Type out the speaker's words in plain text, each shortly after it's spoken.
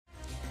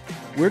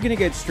We're going to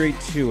get straight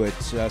to it.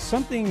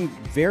 Something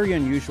very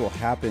unusual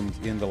happened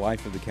in the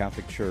life of the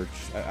Catholic Church.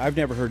 I've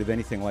never heard of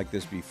anything like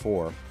this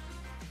before.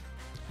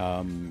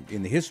 In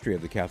the history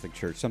of the Catholic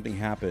Church, something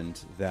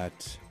happened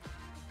that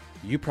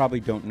you probably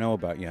don't know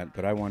about yet,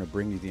 but I want to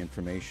bring you the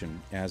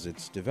information as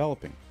it's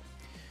developing.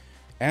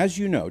 As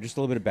you know, just a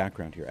little bit of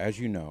background here. As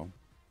you know,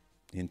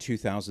 in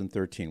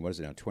 2013, what is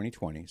it now,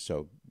 2020,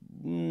 so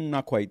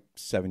not quite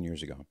 7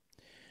 years ago,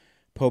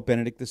 Pope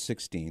Benedict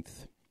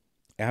XVI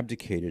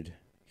abdicated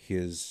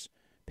his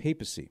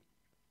papacy.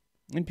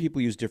 And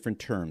people use different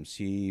terms.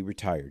 He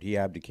retired, he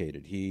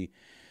abdicated, he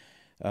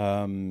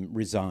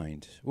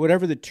resigned.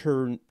 Whatever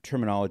the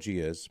terminology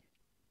is,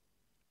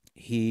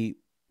 he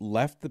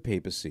left the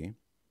papacy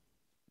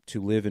to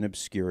live in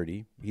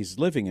obscurity. He's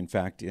living, in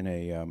fact, in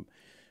a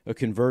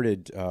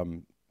converted,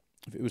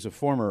 it was a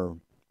former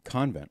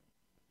convent,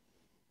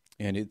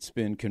 and it's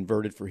been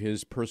converted for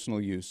his personal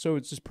use. So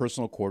it's his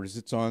personal quarters.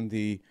 It's on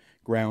the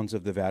grounds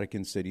of the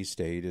Vatican City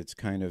State. It's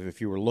kind of,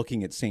 if you were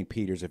looking at St.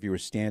 Peter's, if you were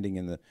standing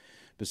in the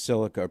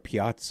Basilica or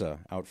Piazza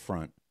out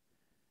front,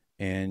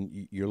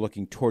 and you're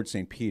looking towards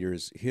St.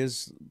 Peter's,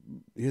 his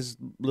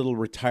little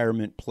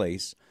retirement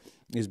place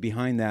is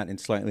behind that and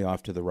slightly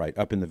off to the right,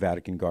 up in the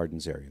Vatican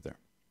Gardens area there.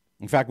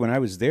 In fact, when I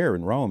was there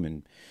in Rome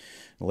in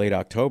late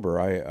October,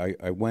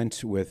 I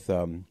went with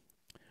a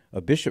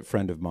bishop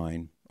friend of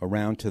mine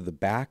around to the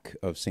back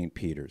of St.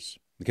 Peter's,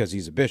 because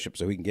he's a bishop,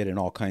 so he can get in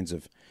all kinds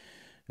of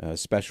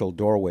special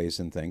doorways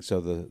and things. So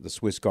the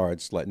Swiss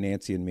guards let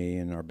Nancy and me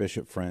and our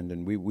bishop friend,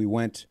 and we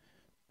went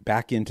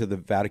back into the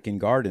Vatican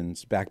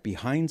Gardens, back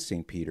behind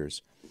St.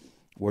 Peter's,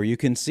 where you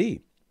can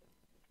see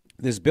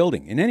this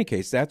building. In any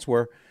case, that's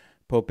where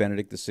Pope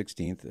Benedict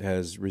XVI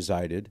has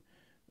resided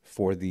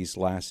for these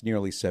last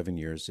nearly 7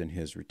 years in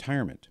his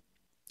retirement.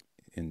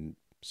 And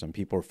some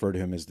people refer to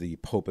him as the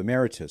Pope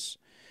Emeritus.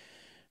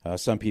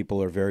 Some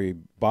people are very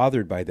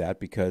bothered by that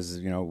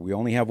because, we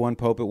only have one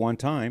pope at one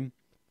time.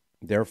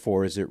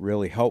 Therefore, is it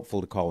really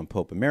helpful to call him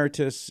Pope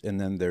Emeritus? And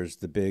then there's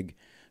the big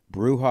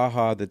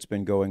brouhaha that's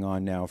been going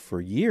on now for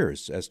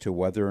years as to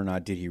whether or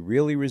not did he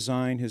really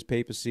resign his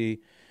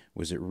papacy?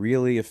 Was it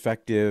really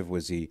effective?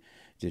 Was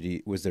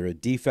there a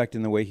defect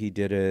in the way he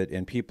did it?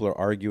 And people are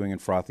arguing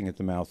and frothing at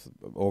the mouth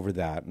over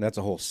that. And that's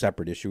a whole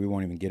separate issue. We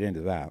won't even get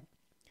into that.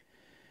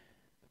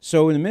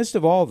 So in the midst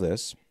of all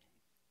this,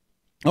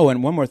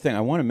 and one more thing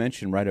I want to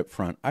mention right up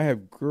front. I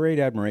have great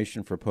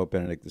admiration for Pope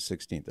Benedict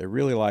XVI. I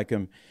really like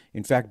him.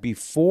 In fact,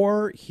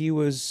 before he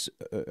was,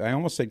 I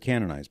almost said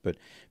canonized, but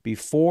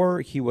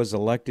before he was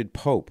elected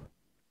Pope,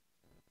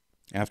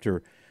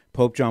 after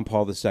Pope John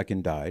Paul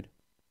II died,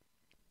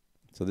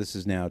 so this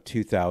is now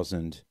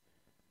 2000,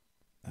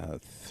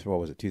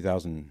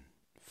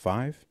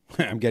 2005?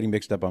 I'm getting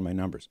mixed up on my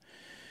numbers.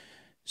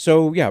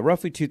 So,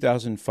 roughly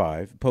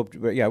 2005.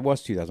 It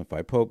was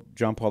 2005. Pope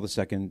John Paul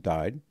II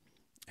died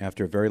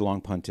after a very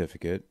long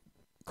pontificate.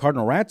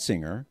 Cardinal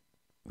Ratzinger,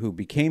 who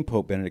became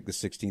Pope Benedict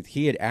XVI,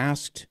 he had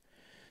asked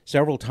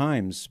several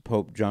times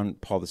Pope John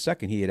Paul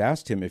II, he had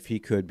asked him if he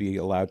could be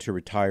allowed to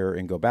retire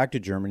and go back to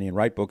Germany and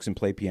write books and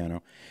play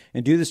piano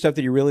and do the stuff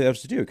that he really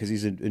loves to do, because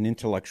he's an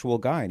intellectual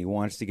guy and he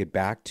wants to get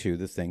back to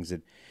the things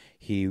that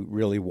he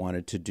really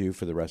wanted to do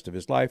for the rest of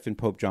his life. And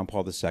Pope John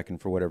Paul II,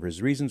 for whatever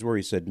his reasons were,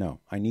 he said, no,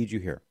 I need you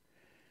here.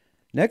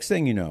 Next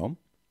thing you know,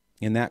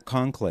 in that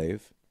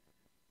conclave,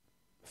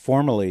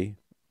 formerly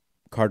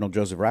Cardinal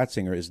Joseph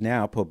Ratzinger is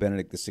now Pope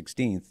Benedict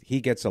XVI. He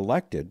gets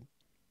elected.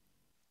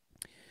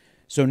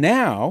 So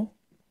now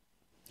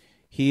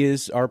he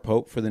is our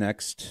Pope for the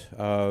next,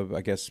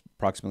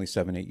 approximately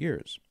 7-8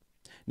 years.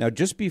 Now,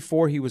 just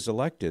before he was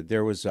elected,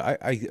 there was,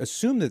 I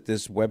assume that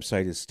this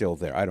website is still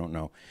there. I don't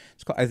know.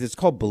 It's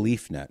called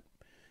BeliefNet.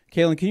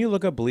 Kaylin, can you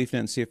look up BeliefNet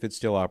and see if it's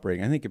still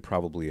operating? I think it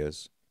probably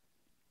is.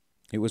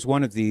 It was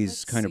one of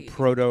these of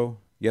proto...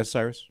 Yes,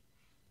 Cyrus?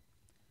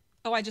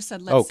 Oh, I just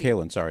said let's see.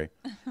 Kaylin, sorry.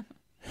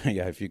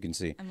 Yeah, if you can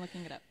see. I'm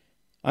looking it up.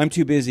 I'm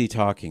too busy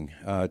talking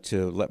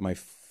to let my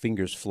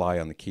fingers fly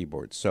on the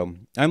keyboard. So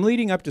I'm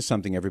leading up to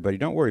something, everybody.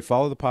 Don't worry.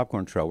 Follow the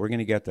popcorn trail. We're going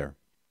to get there.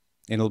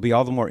 And it'll be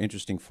all the more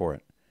interesting for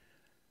it.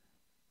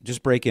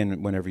 Just break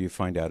in whenever you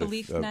find out.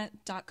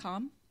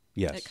 Beliefnet.com?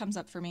 Yes. It comes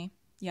up for me.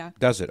 Yeah.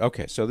 Does it?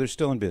 Okay, so they're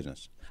still in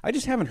business. I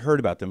just haven't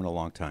heard about them in a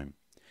long time.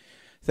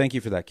 Thank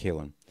you for that,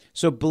 Kaylin.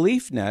 So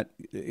BeliefNet,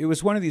 it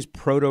was one of these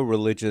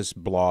proto-religious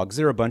blogs.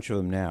 There are a bunch of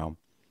them now,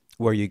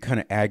 where you kind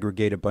of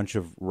aggregate a bunch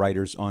of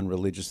writers on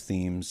religious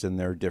themes, and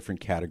there are different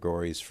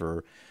categories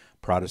for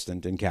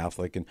Protestant and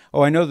Catholic. And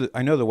I know the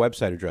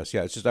website address.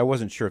 Yeah, it's just I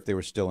wasn't sure if they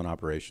were still in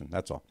operation.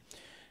 That's all.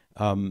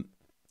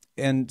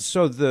 And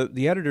so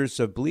the editors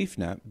of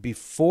BeliefNet,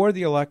 before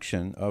the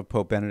election of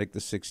Pope Benedict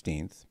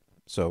XVI,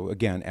 so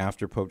again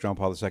after Pope John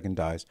Paul II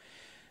dies,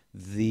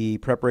 the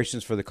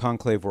preparations for the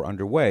conclave were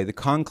underway. The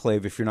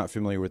conclave, if you're not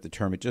familiar with the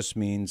term, it just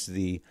means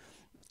the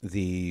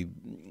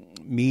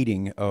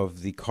meeting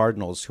of the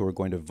cardinals who are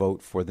going to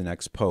vote for the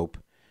next pope.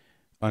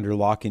 Under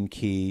lock and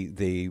key,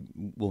 they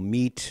will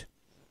meet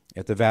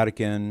at the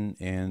Vatican,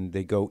 and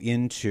they go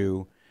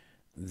into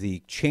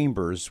the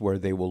chambers where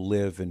they will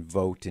live and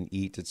vote and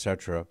eat,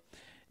 etc.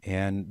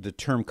 And the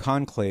term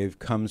conclave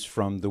comes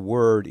from the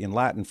word in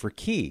Latin for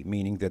key,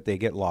 meaning that they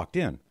get locked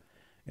in.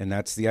 And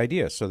that's the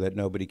idea, so that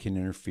nobody can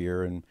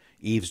interfere and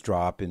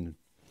eavesdrop and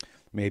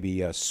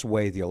maybe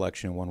sway the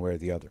election in one way or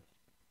the other.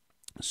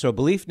 So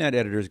BeliefNet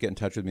editors get in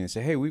touch with me and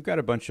say, hey, we've got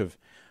a bunch of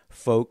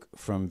folk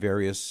from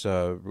various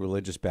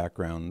religious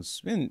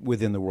backgrounds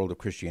within the world of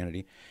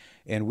Christianity,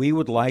 and we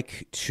would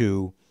like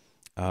to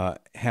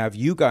have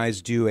you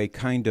guys do a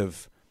kind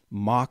of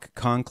mock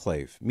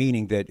conclave,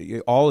 meaning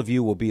that all of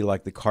you will be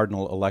like the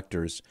cardinal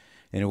electors,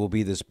 and it will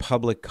be this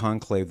public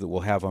conclave that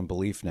we'll have on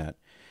BeliefNet,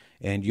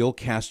 and you'll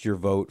cast your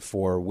vote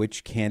for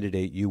which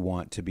candidate you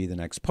want to be the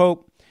next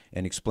pope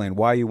and explain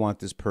why you want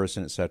this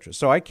person, etc.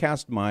 So I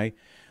cast my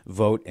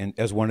vote, and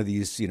as one of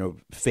these,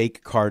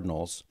 fake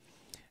cardinals,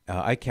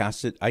 I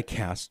cast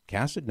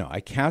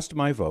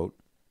my vote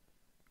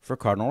for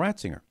Cardinal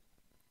Ratzinger.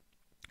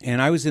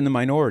 And I was in the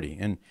minority.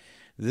 And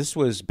this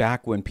was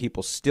back when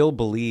people still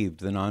believed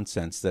the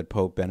nonsense that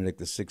Pope Benedict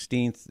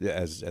XVI,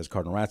 as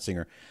Cardinal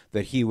Ratzinger,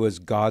 that he was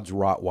God's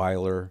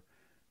Rottweiler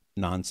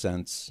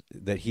nonsense,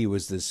 that he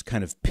was this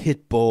kind of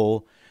pit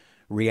bull,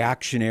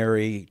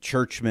 reactionary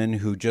churchman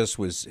who just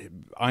was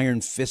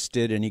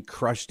iron-fisted and he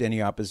crushed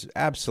any opposition.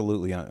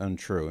 Absolutely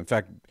untrue. In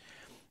fact,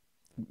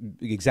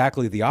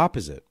 exactly the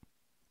opposite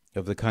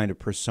of the kind of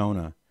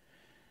persona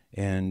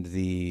and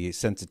the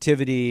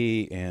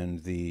sensitivity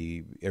and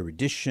the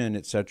erudition,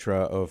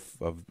 etc.,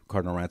 of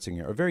Cardinal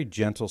Ratzinger. A very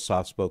gentle,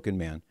 soft-spoken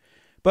man,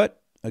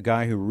 but a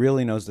guy who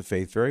really knows the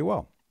faith very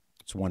well.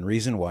 It's one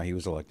reason why he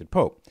was elected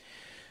pope.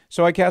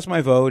 So I cast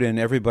my vote, and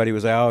everybody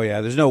was like, oh,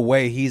 yeah, there's no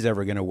way he's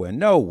ever going to win.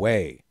 No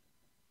way.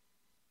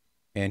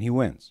 And he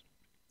wins.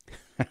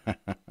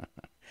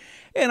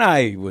 And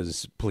I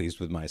was pleased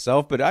with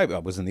myself, but I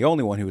wasn't the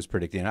only one who was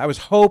predicting it. I was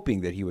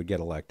hoping that he would get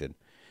elected.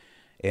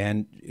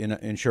 And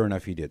sure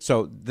enough, he did.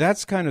 So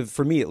that's kind of,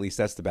 for me at least,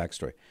 that's the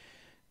backstory.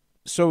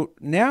 So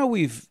now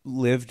we've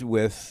lived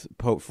with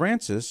Pope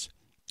Francis,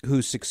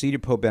 who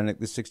succeeded Pope Benedict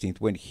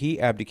XVI when he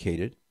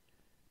abdicated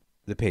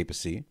the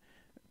papacy.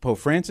 Pope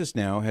Francis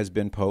now has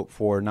been pope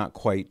for not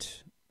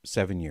quite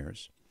 7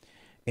 years.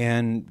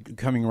 And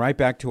coming right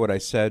back to what I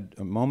said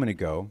a moment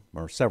ago,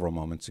 or several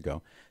moments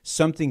ago,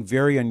 something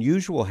very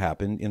unusual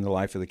happened in the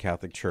life of the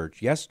Catholic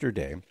Church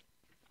yesterday.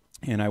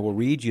 And I will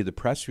read you the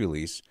press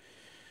release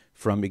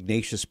from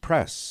Ignatius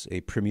Press, a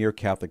premier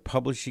Catholic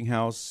publishing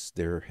house.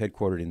 They're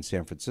headquartered in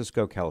San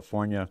Francisco,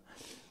 California.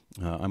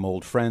 I'm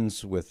old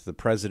friends with the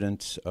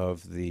president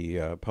of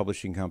the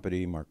publishing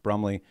company, Mark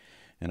Brumley,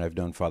 and I've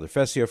known Father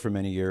Fessio for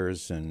many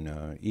years,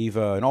 and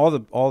Eva, and all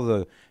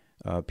the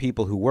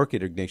people who work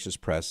at Ignatius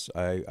Press.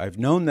 I've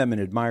known them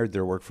and admired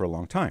their work for a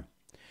long time.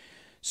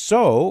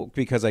 So,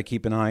 because I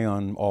keep an eye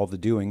on all the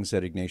doings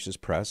at Ignatius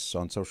Press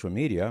on social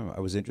media, I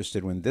was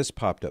interested when this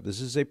popped up.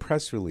 This is a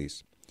press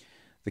release.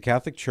 The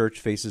Catholic Church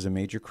faces a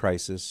major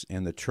crisis,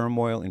 and the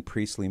turmoil in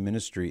priestly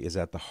ministry is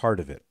at the heart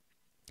of it.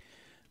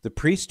 The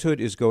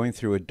priesthood is going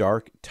through a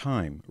dark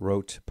time,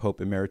 wrote Pope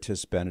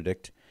Emeritus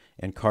Benedict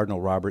and Cardinal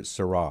Robert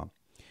Sarah.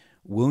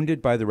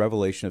 Wounded by the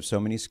revelation of so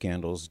many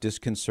scandals,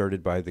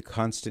 disconcerted by the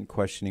constant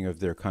questioning of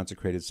their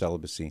consecrated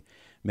celibacy,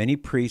 many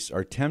priests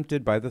are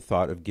tempted by the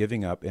thought of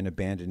giving up and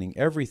abandoning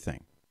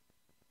everything.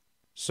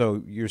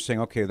 So you're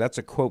saying, okay, that's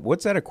a quote.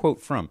 What's that a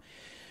quote from?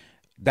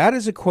 That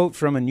is a quote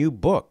from a new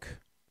book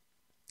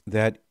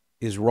that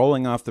is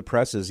rolling off the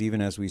presses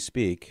even as we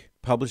speak,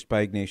 published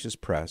by Ignatius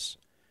Press,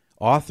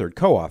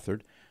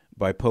 co-authored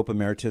by Pope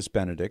Emeritus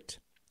Benedict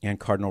and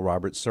Cardinal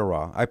Robert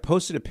Sarah. I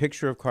posted a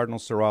picture of Cardinal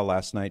Sarah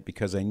last night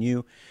because I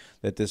knew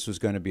that this was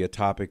going to be a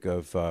topic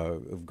of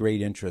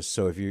great interest.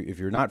 So if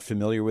you're not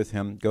familiar with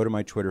him, go to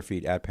my Twitter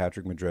feed at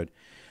Patrick Madrid.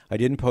 I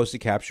didn't post a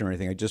caption or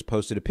anything. I just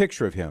posted a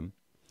picture of him,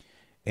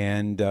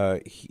 and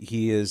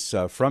he is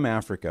from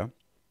Africa.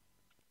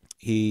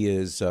 He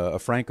is a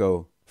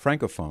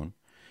francophone,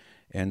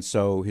 and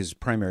so his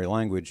primary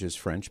language is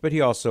French. But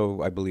he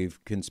also, I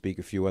believe, can speak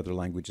a few other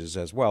languages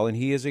as well. And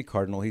he is a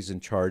cardinal. He's in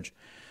charge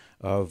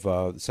of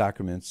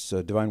sacraments,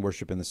 divine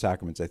worship and the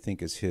sacraments, I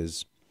think, is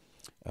his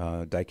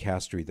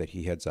dicastery that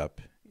he heads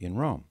up in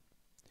Rome.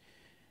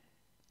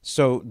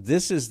 So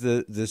this is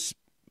this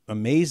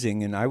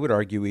amazing, and I would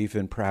argue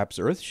even perhaps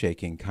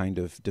earth-shaking kind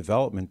of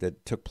development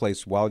that took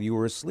place while you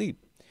were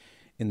asleep.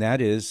 And that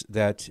is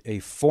that a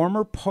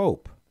former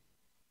pope,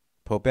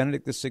 Pope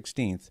Benedict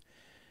XVI,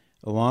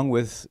 along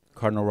with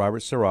Cardinal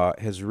Robert Sarah,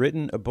 has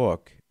written a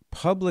book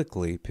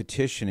publicly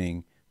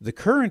petitioning the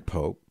current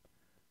pope,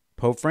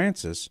 Pope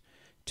Francis,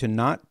 to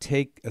not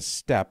take a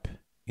step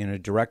in a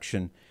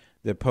direction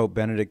that Pope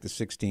Benedict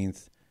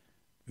XVI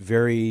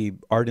very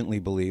ardently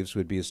believes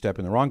would be a step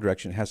in the wrong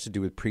direction. It has to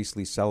do with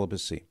priestly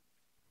celibacy.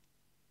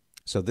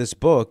 So this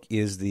book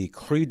is the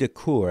cri de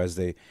coeur, as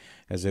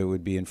it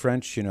would be in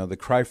French, the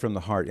cry from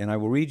the heart. And I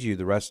will read you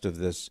the rest of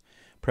this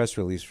press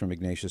release from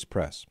Ignatius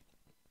Press.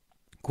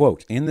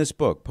 Quote, in this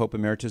book, Pope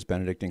Emeritus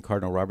Benedict and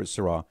Cardinal Robert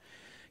Sarah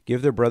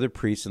give their brother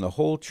priests and the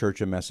whole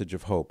church a message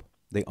of hope.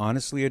 They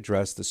honestly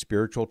address the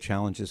spiritual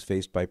challenges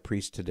faced by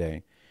priests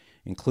today,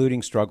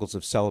 including struggles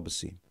of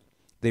celibacy.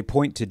 They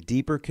point to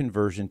deeper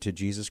conversion to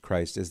Jesus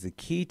Christ as the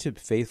key to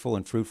faithful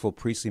and fruitful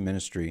priestly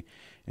ministry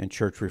and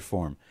church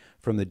reform.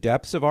 From the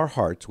depths of our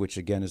hearts, which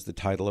again is the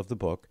title of the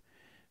book,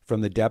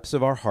 from the depths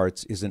of our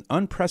hearts is an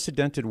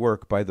unprecedented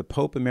work by the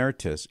Pope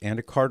Emeritus and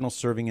a cardinal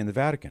serving in the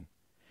Vatican.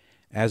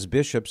 As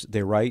bishops,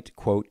 they write,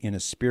 quote, in a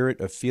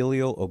spirit of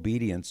filial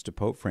obedience to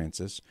Pope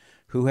Francis,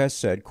 who has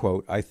said,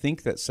 quote, I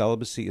think that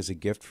celibacy is a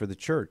gift for the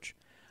church.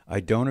 I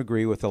don't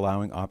agree with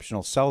allowing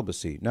optional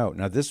celibacy. No.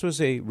 Now, this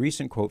was a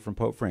recent quote from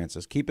Pope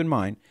Francis. Keep in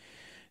mind,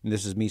 and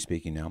this is me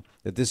speaking now,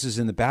 that this is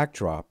in the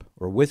backdrop,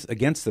 or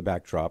against the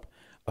backdrop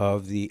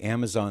of the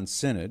Amazon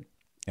Synod,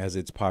 as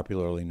it's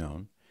popularly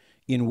known,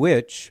 in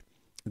which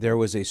there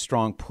was a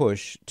strong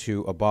push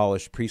to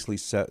abolish priestly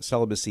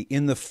celibacy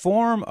in the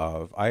form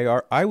of,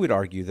 I would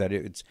argue that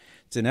it's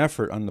an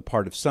effort on the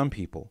part of some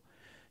people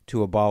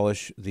to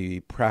abolish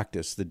the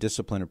practice, the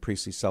discipline of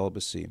priestly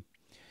celibacy.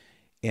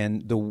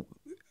 And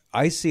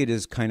I see it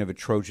as kind of a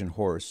Trojan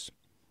horse.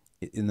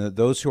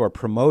 Those who are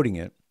promoting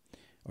it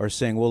are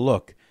saying, well,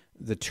 look,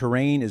 the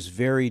terrain is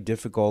very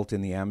difficult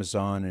in the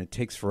Amazon, and it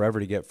takes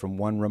forever to get from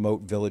one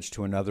remote village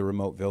to another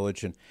remote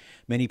village, and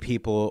many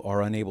people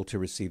are unable to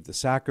receive the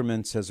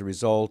sacraments as a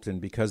result,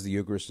 and because the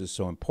Eucharist is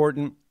so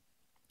important,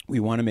 we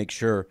want to make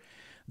sure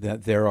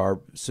that there are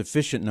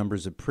sufficient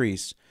numbers of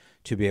priests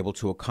to be able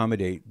to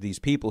accommodate these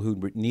people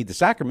who need the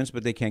sacraments,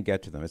 but they can't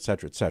get to them, et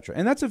cetera, et cetera.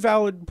 And that's a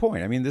valid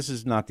point. I mean, this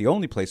is not the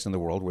only place in the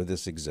world where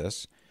this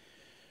exists.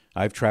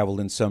 I've traveled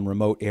in some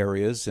remote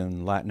areas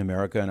in Latin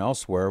America and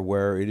elsewhere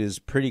where it is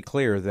pretty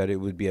clear that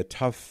it would be a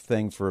tough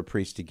thing for a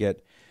priest to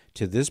get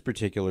to this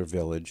particular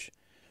village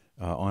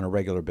on a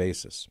regular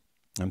basis.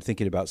 I'm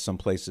thinking about some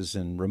places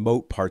in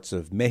remote parts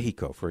of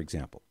Mexico, for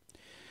example.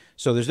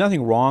 So there's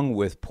nothing wrong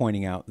with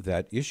pointing out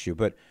that issue,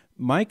 but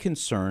my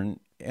concern,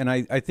 and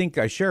I think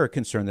I share a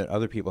concern that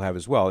other people have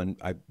as well, and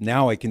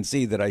now I can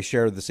see that I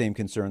share the same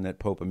concern that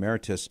Pope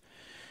Emeritus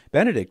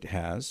Benedict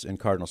has and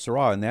Cardinal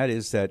Sarah, and that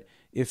is that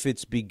if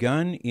it's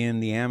begun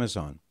in the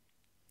Amazon,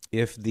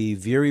 if the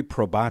viri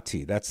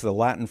probati, that's the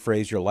Latin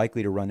phrase you're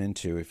likely to run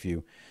into if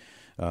you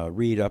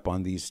read up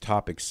on these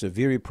topics.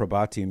 Viri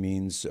probati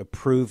means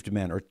approved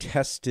men or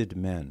tested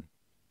men,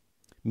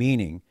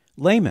 meaning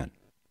laymen,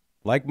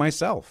 like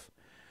myself.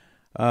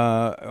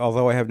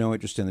 Although I have no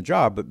interest in the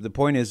job, but the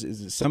point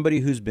is somebody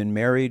who's been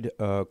married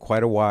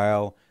quite a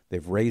while,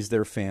 they've raised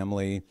their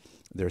family,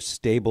 they're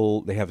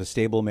stable, they have a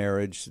stable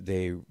marriage,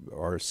 they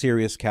are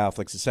serious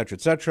Catholics, etc.,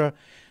 etc.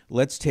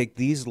 Let's take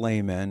these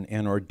laymen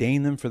and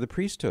ordain them for the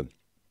priesthood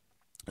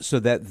so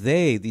that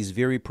these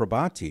viri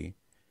probati,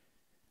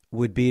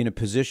 would be in a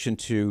position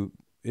to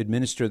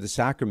administer the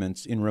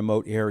sacraments in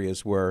remote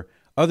areas where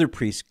other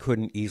priests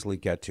couldn't easily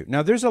get to.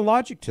 Now, there's a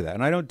logic to that,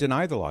 and I don't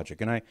deny the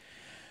logic, and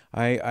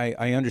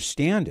I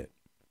understand it,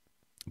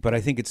 but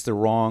I think it's the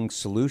wrong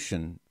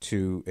solution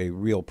to a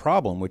real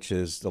problem, which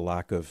is the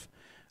lack of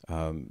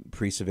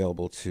priests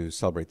available to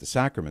celebrate the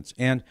sacraments.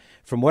 And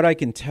from what I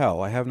can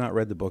tell, I have not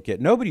read the book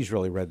yet. Nobody's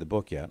really read the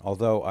book yet,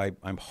 although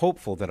I'm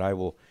hopeful that I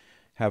will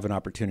have an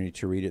opportunity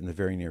to read it in the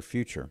very near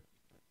future.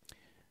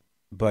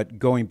 But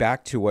going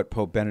back to what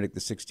Pope Benedict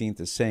XVI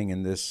is saying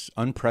in this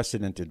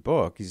unprecedented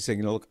book, he's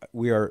saying, look,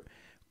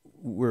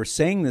 we're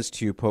saying this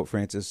to you, Pope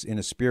Francis, in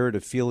a spirit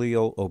of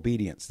filial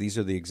obedience. These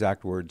are the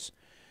exact words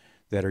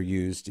that are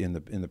used in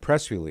the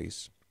press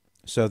release.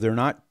 So they're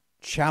not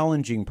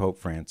challenging Pope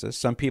Francis.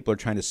 Some people are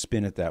trying to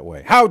spin it that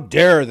way. How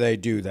dare they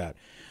do that?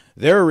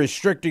 They're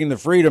restricting the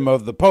freedom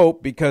of the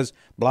Pope because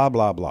blah,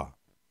 blah, blah.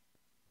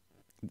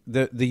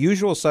 The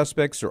usual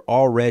suspects are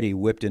already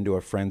whipped into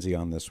a frenzy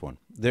on this one.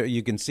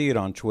 You can see it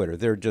on Twitter.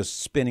 They're just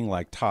spinning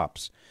like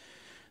tops.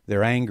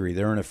 They're angry.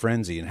 They're in a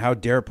frenzy. And how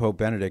dare Pope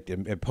Benedict,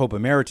 and Pope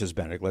Emeritus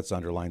Benedict, let's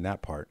underline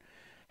that part,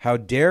 how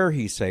dare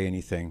he say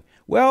anything?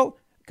 Well,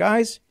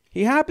 guys,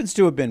 he happens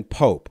to have been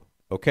Pope,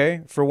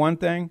 okay, for one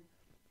thing.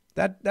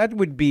 That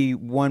would be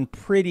one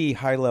pretty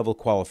high-level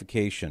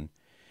qualification.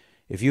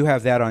 If you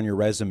have that on your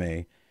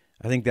resume,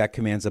 I think that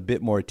commands a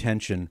bit more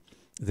attention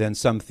than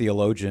some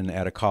theologian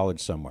at a college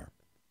somewhere.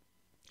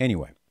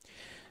 Anyway,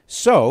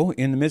 so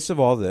in the midst of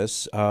all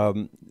this,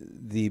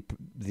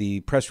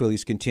 the press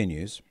release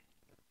continues.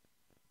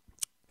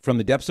 From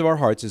the depths of our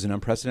hearts is an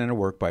unprecedented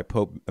work by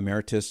Pope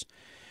Emeritus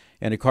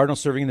and a cardinal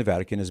serving in the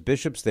Vatican. As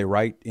bishops, they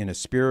write in a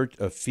spirit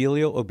of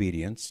filial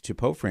obedience to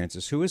Pope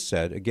Francis, who has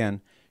said,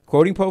 again,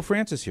 quoting Pope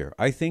Francis here,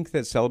 I think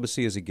that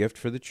celibacy is a gift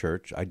for the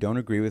church. I don't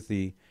agree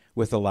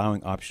with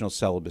allowing optional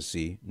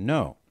celibacy.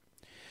 No.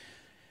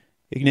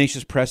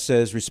 Ignatius Press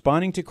says,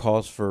 responding to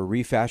calls for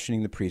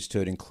refashioning the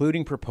priesthood,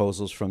 including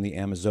proposals from the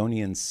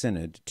Amazonian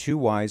Synod, two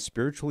wise,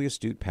 spiritually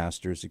astute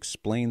pastors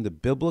explain the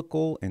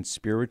biblical and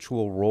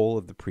spiritual role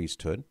of the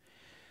priesthood,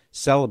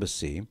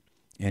 celibacy,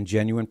 and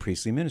genuine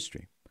priestly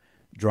ministry.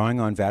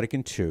 Drawing on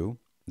Vatican II,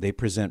 they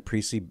present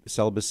priestly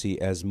celibacy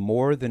as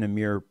more than a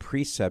mere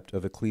precept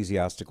of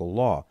ecclesiastical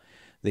law.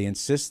 They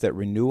insist that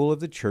renewal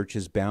of the church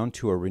is bound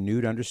to a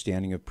renewed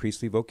understanding of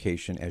priestly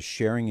vocation as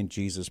sharing in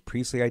Jesus'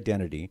 priestly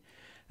identity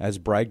as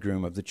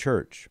bridegroom of the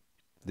church.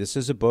 This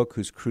is a book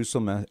whose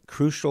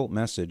crucial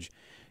message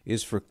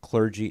is for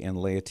clergy and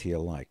laity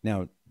alike.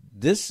 Now,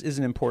 this is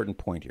an important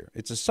point here.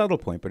 It's a subtle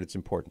point, but it's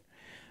important.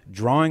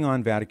 Drawing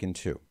on Vatican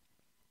II.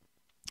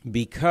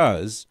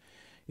 Because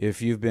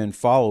if you've been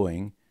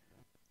following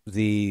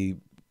the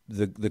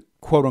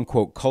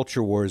quote-unquote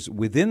culture wars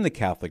within the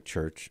Catholic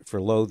Church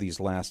for these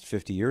last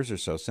 50 years or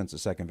so since the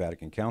Second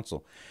Vatican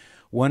Council,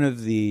 one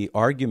of the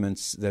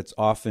arguments that's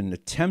often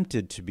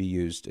attempted to be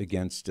used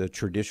against a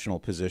traditional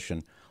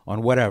position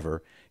on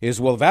whatever is,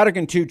 well,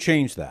 Vatican II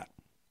changed that.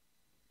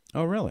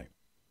 Oh, really?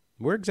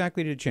 Where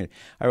exactly did it change?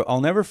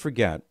 I'll never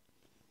forget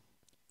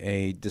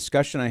a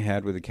discussion I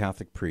had with a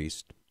Catholic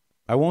priest.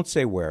 I won't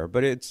say where,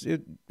 but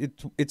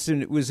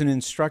it was an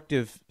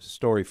instructive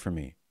story for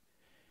me.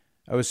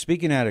 I was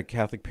speaking at a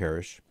Catholic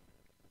parish,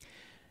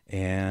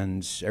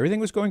 and everything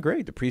was going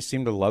great. The priest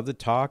seemed to love the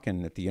talk,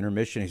 and at the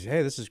intermission, he said,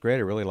 hey, this is great. I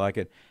really like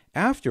it.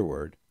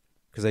 Afterward,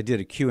 because I did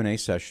a Q&A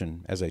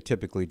session, as I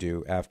typically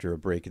do after a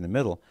break in the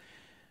middle,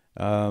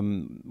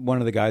 one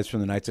of the guys from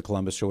the Knights of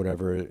Columbus or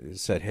whatever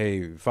said,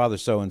 hey, Father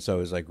so-and-so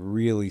is like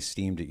really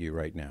steamed at you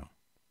right now.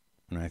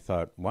 And I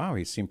thought, wow,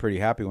 he seemed pretty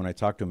happy when I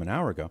talked to him an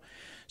hour ago.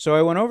 So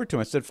I went over to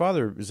him. I said,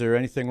 Father, is there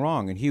anything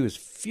wrong? And he was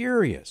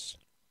furious.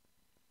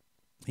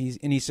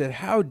 He said,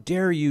 how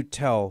dare you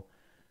tell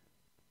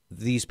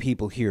these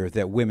people here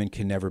that women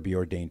can never be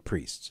ordained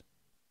priests?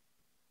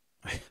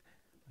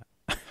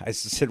 I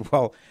said,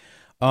 well,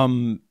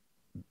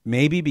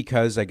 maybe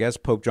because I guess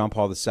Pope John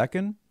Paul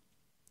II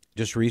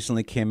just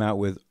recently came out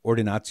with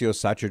Ordinatio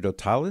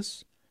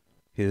Sacerdotalis,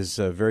 his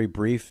very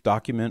brief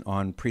document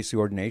on priestly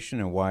ordination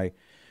and why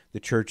the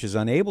church is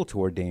unable to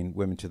ordain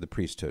women to the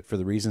priesthood for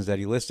the reasons that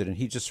he listed. And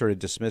he just sort of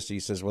dismissed it. He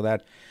says, well,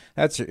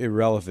 that's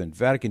irrelevant.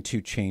 Vatican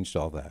II changed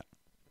all that.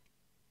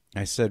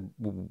 I said,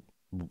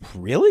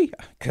 really?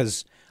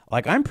 Because,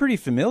 I'm pretty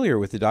familiar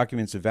with the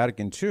documents of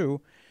Vatican II.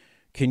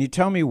 Can you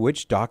tell me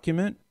which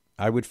document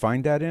I would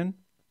find that in?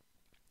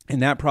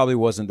 And that probably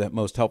wasn't the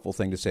most helpful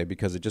thing to say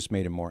because it just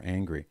made him more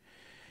angry.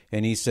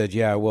 And he said,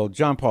 yeah, well,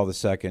 John Paul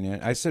II.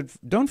 And I said,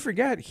 don't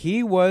forget,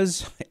 he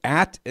was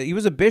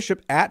a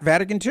bishop at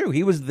Vatican II.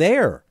 He was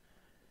there.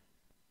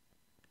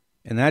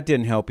 And that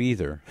didn't help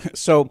either.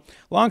 So,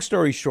 long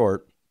story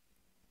short,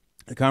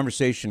 the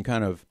conversation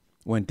kind of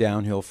went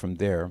downhill from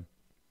there.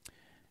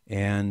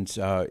 And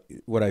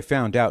what I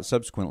found out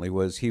subsequently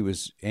was he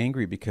was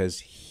angry because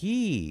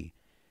he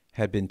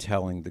had been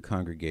telling the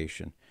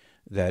congregation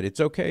that it's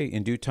okay,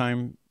 in due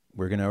time,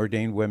 we're going to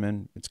ordain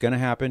women. It's going to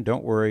happen.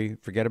 Don't worry.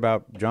 Forget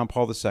about John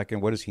Paul II.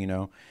 What does he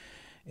know?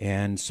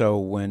 And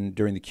so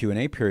during the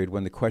Q&A period,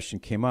 when the question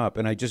came up,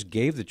 and I just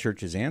gave the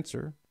church's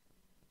answer,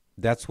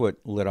 that's what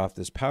lit off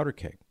this powder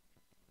keg.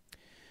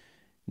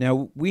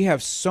 Now, we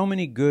have so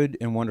many good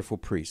and wonderful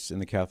priests in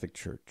the Catholic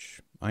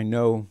Church.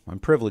 I'm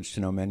privileged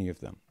to know many of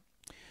them.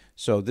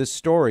 So this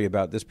story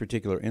about this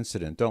particular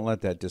incident, don't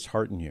let that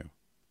dishearten you,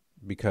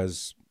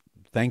 because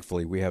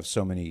thankfully we have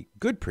so many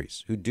good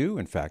priests who do,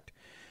 in fact,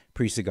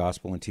 preach the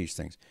gospel and teach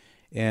things.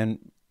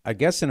 And I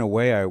guess in a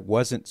way I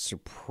wasn't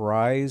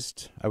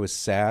surprised. I was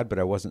sad, but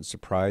I wasn't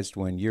surprised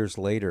when years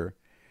later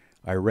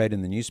I read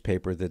in the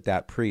newspaper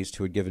that priest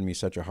who had given me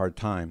such a hard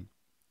time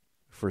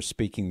for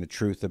speaking the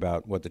truth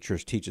about what the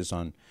church teaches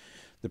on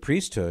the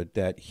priesthood,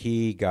 that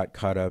he got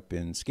caught up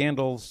in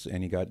scandals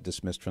and he got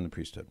dismissed from the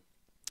priesthood.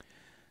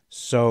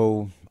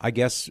 So I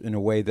guess in a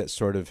way that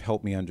sort of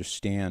helped me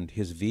understand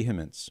his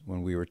vehemence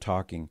when we were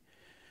talking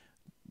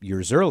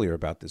years earlier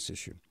about this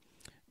issue.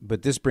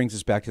 But this brings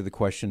us back to the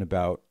question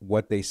about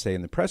what they say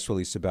in the press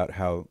release about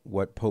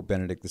what Pope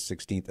Benedict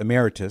XVI,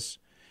 Emeritus,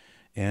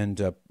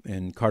 and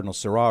Cardinal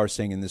are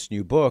saying in this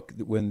new book,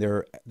 when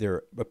they're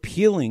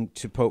appealing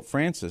to Pope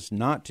Francis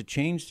not to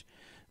change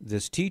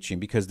this teaching,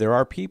 because there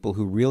are people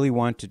who really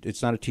want to,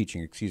 it's not a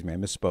teaching, excuse me, I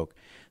misspoke,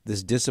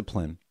 this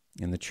discipline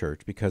in the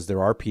church, because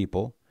there are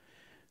people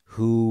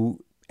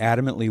who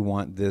adamantly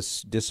want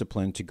this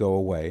discipline to go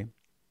away.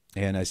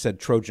 And I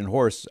said Trojan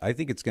horse, I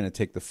think it's going to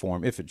take the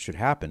form, if it should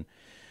happen,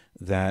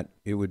 that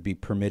it would be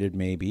permitted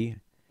maybe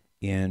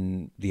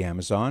in the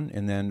Amazon,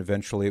 and then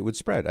eventually it would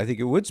spread. I think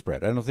it would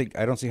spread.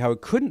 I don't see how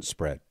it couldn't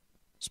spread,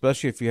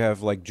 especially if you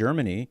have like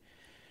Germany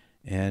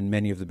and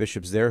many of the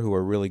bishops there who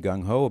are really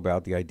gung-ho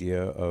about the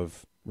idea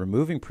of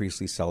removing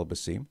priestly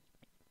celibacy.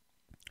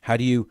 How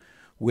do you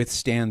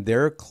withstand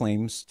their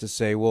claims to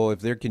say, well,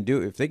 if they can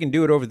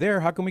do it over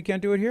there, how come we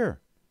can't do it here?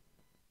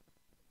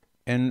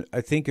 And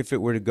I think if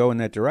it were to go in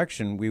that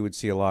direction, we would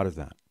see a lot of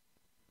that.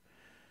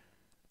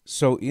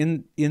 So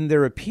in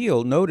their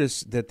appeal,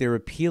 notice that they're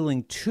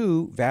appealing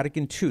to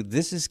Vatican II.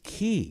 This is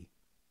key.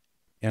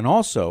 And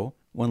also,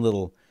 one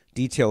little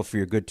detail for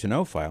your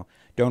good-to-know file,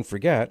 don't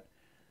forget,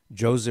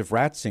 Joseph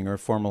Ratzinger,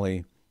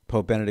 formerly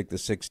Pope Benedict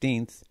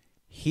XVI,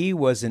 he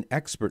was an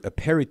expert.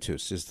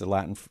 Emeritus is the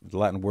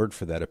Latin word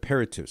for that,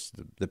 emeritus.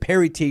 The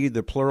periti,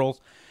 the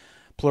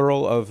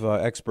plural of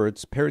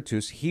experts,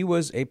 peritus. He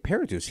was a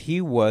peritus.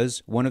 He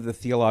was one of the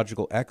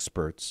theological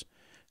experts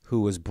who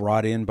was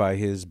brought in by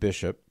his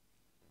bishop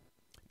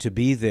to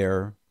be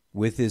there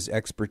with his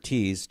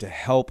expertise to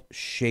help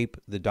shape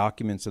the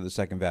documents of the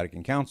Second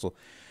Vatican Council.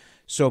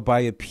 So by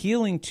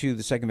appealing to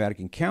the Second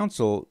Vatican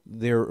Council,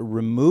 they're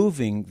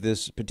removing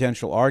this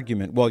potential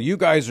argument. Well, you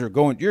guys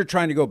you're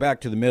trying to go back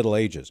to the Middle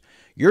Ages.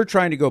 You're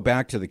trying to go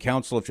back to the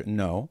Council of...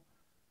 No.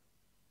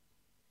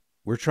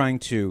 We're trying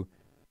to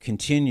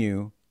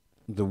continue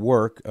the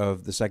work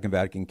of the Second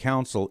Vatican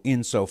Council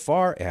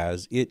insofar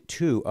as it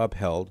too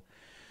upheld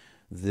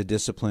the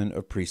discipline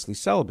of priestly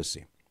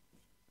celibacy.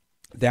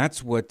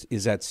 That's what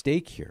is at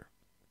stake here.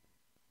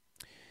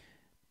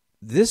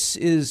 This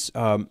is,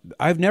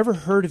 I've never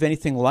heard of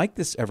anything like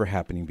this ever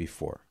happening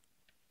before.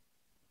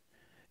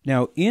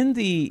 Now, in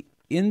the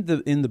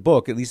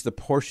book, at least the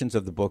portions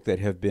of the book that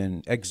have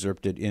been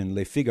excerpted in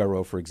Le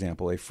Figaro, for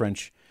example, a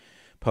French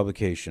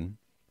publication,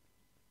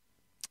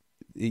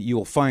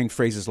 you'll find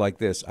phrases like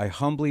this: I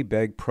humbly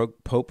beg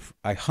Pope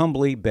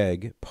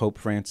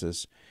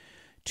Francis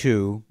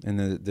to, and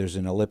then there's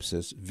an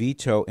ellipsis,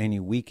 veto any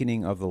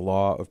weakening of the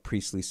law of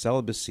priestly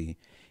celibacy,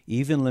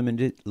 even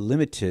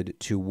limited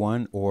to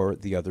one or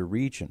the other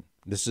region.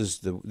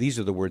 These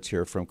are the words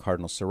here from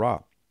Cardinal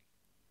Sarah.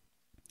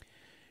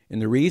 And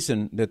the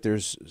reason that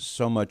there's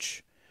so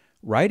much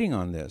writing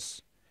on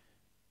this,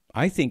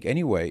 I think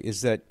anyway,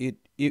 is that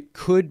it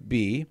could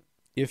be,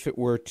 if it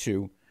were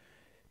to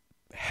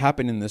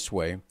happen in this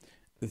way,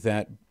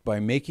 that by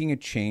making a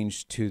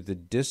change to the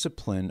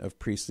discipline of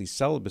priestly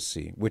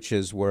celibacy, which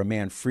is where a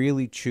man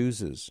freely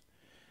chooses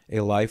a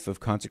life of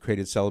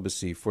consecrated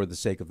celibacy for the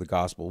sake of the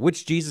gospel,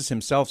 which Jesus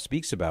himself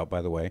speaks about, by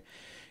the way,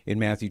 in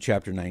Matthew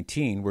chapter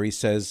 19, where he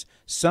says,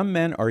 some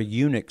men are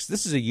eunuchs.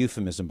 This is a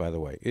euphemism, by the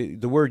way.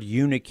 The word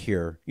eunuch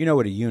here, you know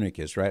what a eunuch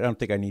is, right? I don't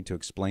think I need to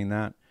explain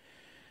that.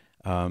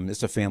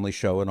 It's a family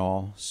show and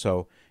all,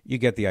 so you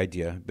get the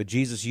idea. But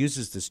Jesus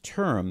uses this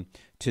term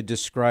to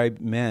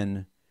describe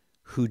men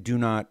who do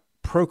not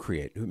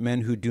procreate,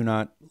 men who do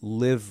not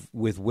live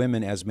with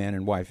women as man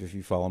and wife, if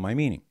you follow my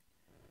meaning.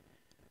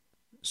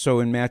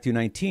 So in Matthew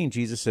 19,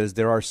 Jesus says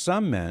there are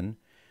some men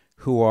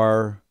who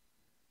have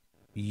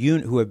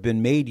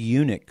been made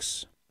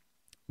eunuchs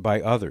by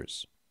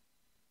others,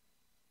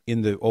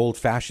 in the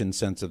old-fashioned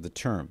sense of the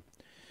term.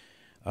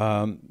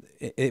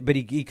 But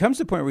he comes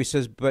to the point where he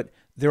says, but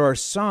there are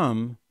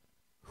some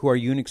who are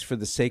eunuchs for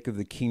the sake of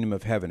the kingdom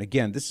of heaven.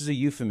 Again, this is a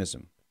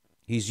euphemism.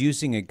 He's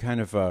using a kind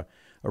of a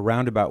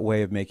roundabout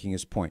way of making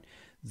his point.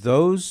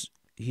 Those,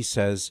 he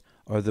says,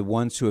 are the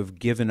ones who have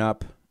given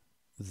up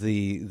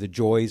the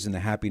joys and the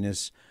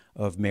happiness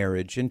of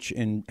marriage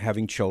and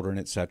having children,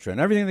 etc.,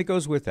 and everything that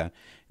goes with that.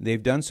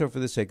 They've done so for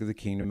the sake of the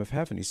kingdom of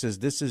heaven. He says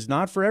this is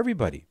not for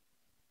everybody,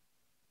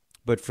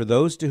 but for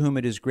those to whom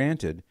it is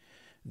granted,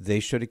 they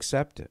should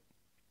accept it.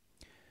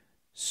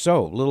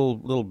 So,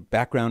 little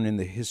background in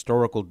the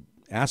historical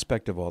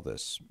aspect of all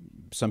this.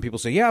 Some people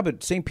say, yeah,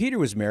 but St. Peter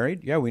was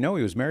married. Yeah, we know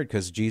he was married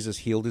because Jesus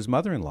healed his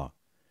mother-in-law.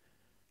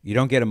 You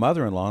don't get a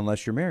mother-in-law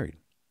unless you're married.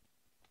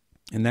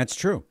 And that's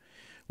true.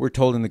 We're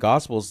told in the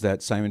Gospels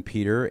that Simon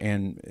Peter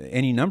and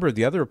any number of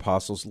the other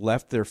apostles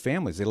left their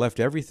families. They left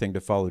everything to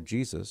follow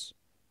Jesus.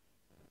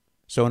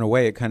 So in a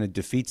way, it kind of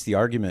defeats the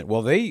argument.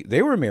 Well, they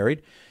were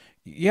married.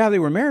 Yeah, they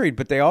were married,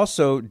 but they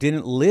also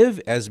didn't live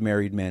as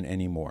married men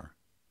anymore.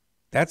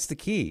 That's the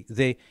key.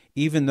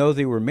 Even though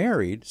they were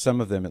married,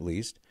 some of them at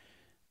least,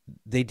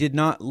 they did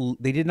not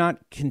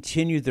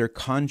continue their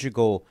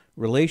conjugal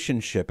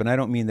relationship. And I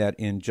don't mean that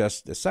in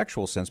just a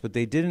sexual sense, but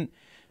they didn't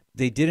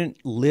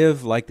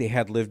live like they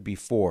had lived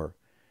before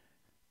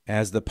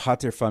as the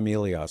pater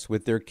familias,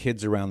 with their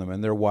kids around them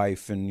and their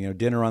wife and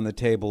dinner on the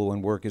table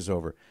when work is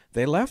over.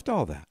 They left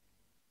all that.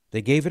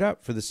 They gave it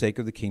up for the sake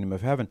of the kingdom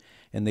of heaven,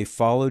 and they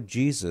followed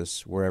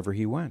Jesus wherever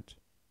he went.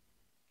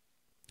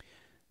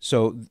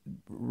 So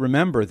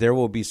remember, there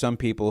will be some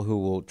people who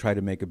will try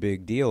to make a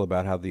big deal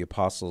about how the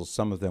apostles,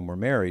 some of them were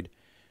married,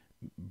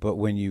 but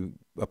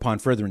upon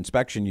further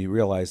inspection, you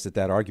realize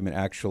that argument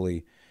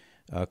actually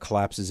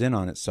collapses in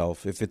on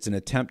itself if it's an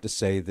attempt to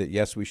say that,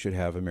 yes, we should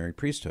have a married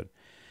priesthood.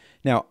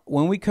 Now,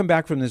 when we come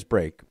back from this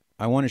break,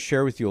 I want to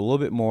share with you a little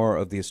bit more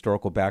of the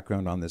historical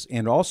background on this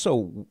and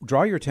also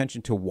draw your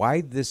attention to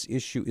why this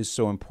issue is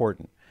so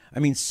important. I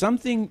mean,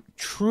 something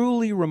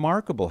truly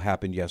remarkable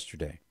happened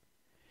yesterday.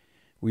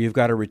 We've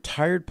got a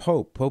retired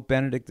pope, Pope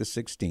Benedict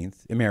XVI,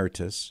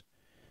 Emeritus,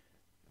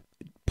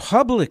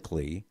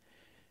 publicly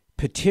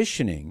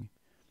petitioning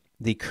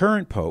the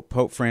current pope,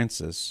 Pope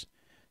Francis,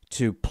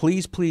 to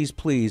please, please,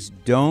 please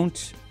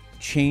don't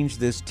change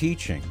this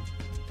teaching.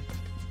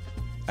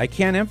 I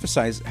can't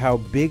emphasize how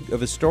big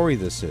of a story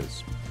this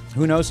is.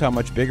 Who knows how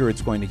much bigger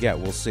it's going to get?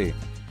 We'll see.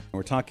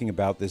 We're talking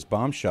about this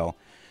bombshell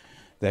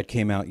that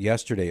came out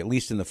yesterday, at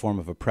least in the form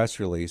of a press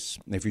release.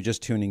 If you're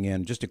just tuning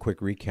in, just a quick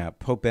recap.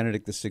 Pope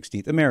Benedict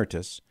XVI,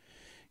 Emeritus,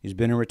 he's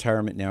been in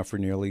retirement now for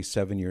nearly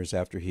 7 years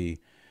after he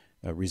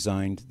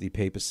resigned the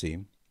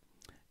papacy.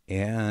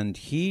 And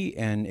he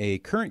and a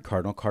current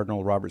cardinal,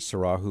 Cardinal Robert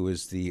Sarah, who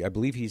is I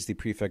believe he's the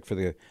prefect for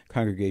the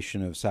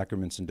Congregation of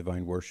Sacraments and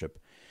Divine Worship.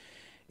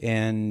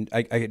 And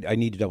I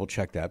need to double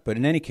check that. But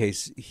in any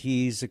case,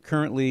 he's a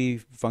currently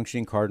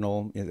functioning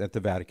cardinal at the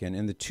Vatican.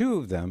 And the two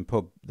of them,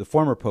 the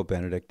former Pope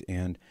Benedict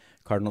and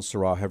Cardinal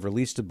Sarah, have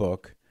released a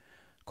book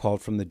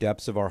called From the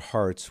Depths of Our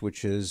Hearts,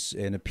 which is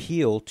an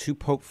appeal to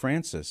Pope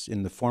Francis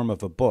in the form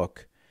of a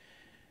book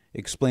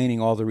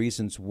explaining all the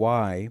reasons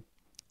why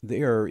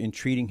they are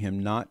entreating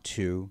him not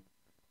to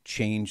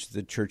change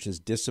the church's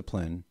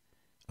discipline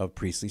of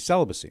priestly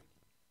celibacy.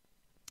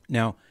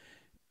 Now,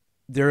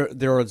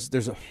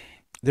 there's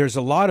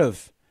a lot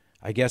of,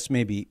 I guess,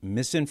 maybe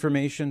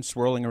misinformation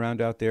swirling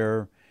around out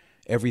there.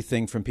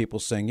 Everything from people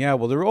saying, yeah,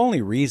 well, the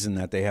only reason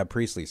that they have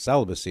priestly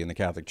celibacy in the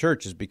Catholic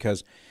Church is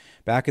because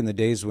back in the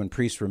days when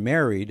priests were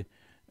married,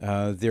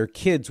 their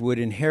kids would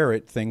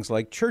inherit things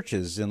like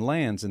churches and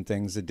lands and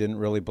things that didn't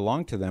really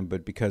belong to them,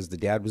 but because the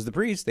dad was the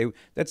priest,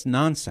 that's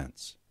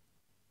nonsense.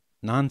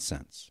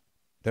 Nonsense.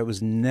 That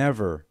was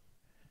never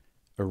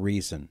a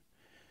reason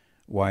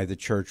why the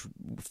church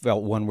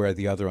felt one way or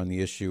the other on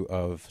the issue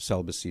of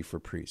celibacy for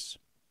priests.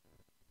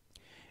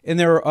 And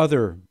there are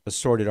other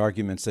assorted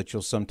arguments that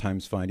you'll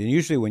sometimes find. And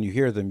usually when you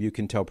hear them, you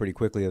can tell pretty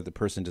quickly that the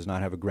person does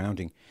not have a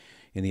grounding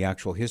in the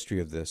actual history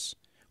of this,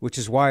 which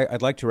is why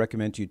I'd like to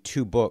recommend to you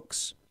 2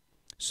 books,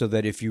 so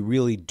that if you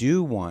really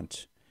do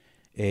want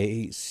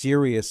a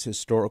serious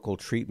historical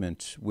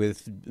treatment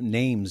with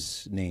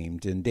names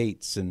named and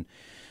dates and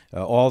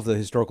all the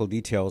historical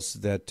details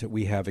that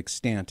we have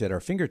extant at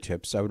our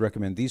fingertips, I would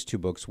recommend these 2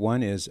 books.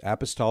 One is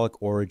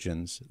Apostolic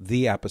Origins,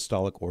 The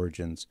Apostolic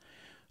Origins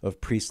of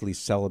Priestly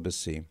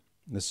Celibacy.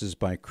 This is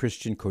by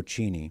Christian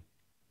Coccini,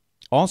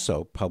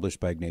 also published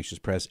by Ignatius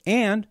Press,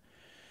 and,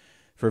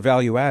 for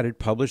value added,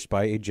 published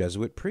by a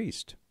Jesuit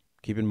priest.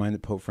 Keep in mind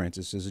that Pope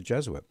Francis is a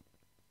Jesuit.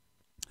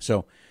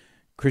 So,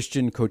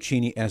 Christian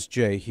Coccini,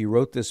 S.J., he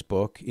wrote this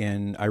book,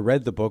 and I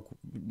read the book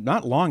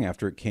not long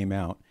after it came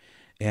out,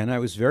 and I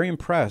was very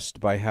impressed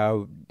by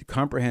how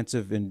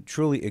comprehensive and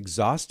truly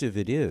exhaustive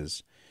it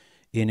is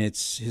in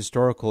its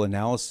historical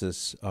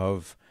analysis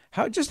of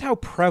how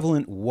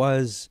prevalent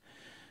was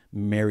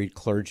married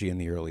clergy in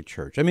the early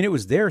church. I mean, it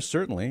was there,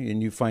 certainly,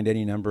 and you find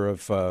any number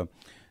of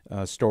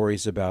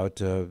stories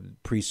about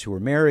priests who were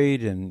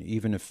married, and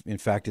even if, in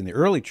fact, in the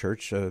early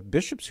church,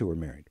 bishops who were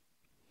married.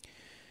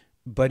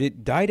 But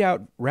it died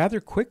out rather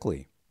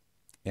quickly,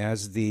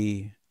 as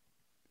the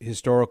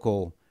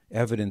historical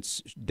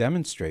evidence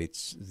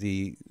demonstrates.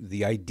 The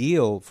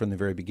ideal from the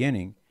very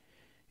beginning,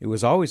 it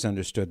was always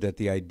understood that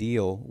the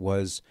ideal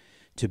was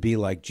to be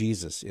like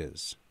Jesus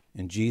is.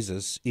 And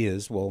Jesus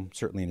is, well,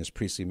 certainly in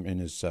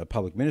his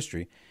public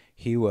ministry,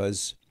 he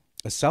was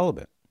a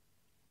celibate.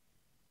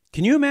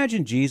 Can you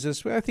imagine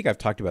Jesus? Well, I think I've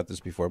talked about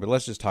this before, but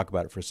let's just talk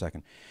about it for a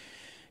second.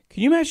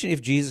 Can you imagine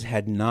if Jesus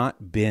had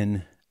not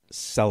been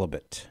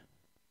celibate?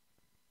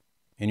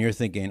 And you're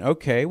thinking,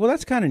 okay, well,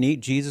 that's kind of neat.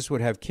 Jesus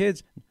would have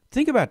kids.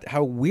 Think about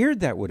how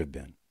weird that would have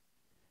been.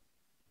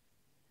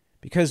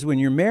 Because when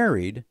you're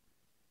married,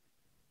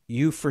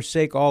 you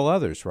forsake all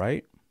others,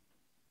 right?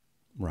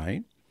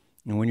 Right?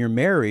 And when you're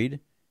married,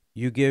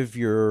 you give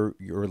or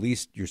at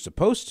least you're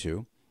supposed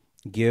to,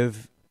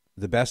 give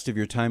the best of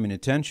your time and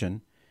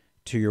attention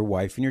to your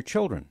wife and your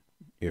children.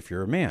 If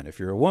you're a man. If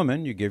you're a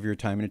woman, you give your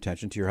time and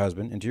attention to your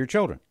husband and to your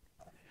children.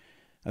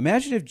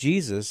 Imagine if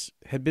Jesus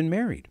had been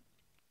married.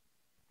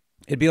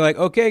 It'd be like,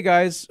 okay,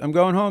 guys, I'm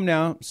going home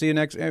now. See you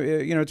next,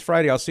 it's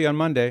Friday. I'll see you on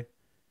Monday.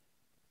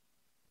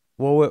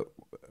 Well,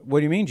 what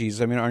do you mean,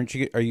 Jesus? I mean,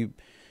 are you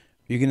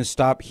going to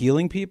stop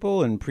healing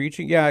people and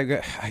preaching?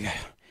 Yeah,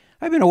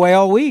 I've been away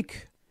all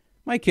week.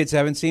 My kids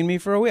haven't seen me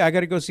for a week. I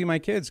got to go see my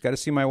kids. Got to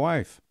see my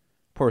wife.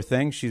 Poor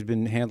thing. She's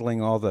been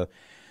handling all the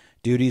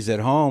duties at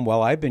home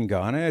while I've been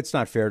gone. It's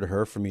not fair to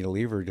her for me to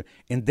leave her.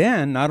 And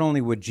then not only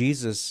would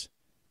Jesus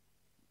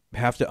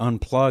have to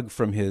unplug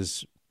from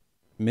his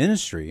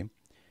ministry,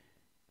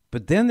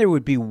 but then there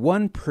would be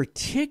one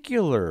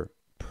particular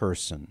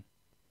person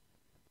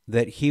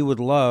that he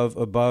would love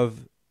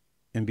above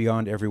and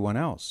beyond everyone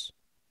else.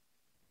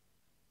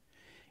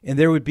 And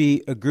there would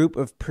be a group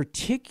of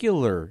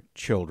particular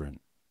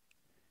children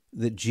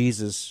that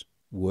Jesus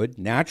would,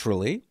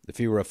 naturally, if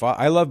he were a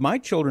father. I love my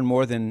children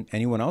more than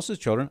anyone else's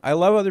children. I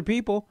love other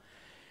people,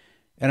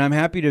 and I'm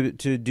happy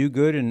to do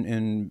good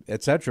and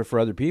et cetera for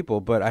other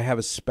people, but I have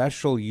a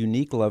special,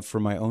 unique love for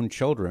my own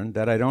children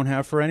that I don't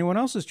have for anyone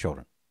else's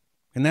children.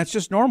 And that's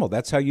just normal.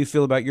 That's how you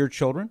feel about your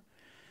children.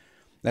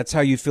 That's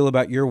how you feel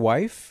about your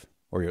wife,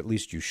 or at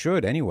least you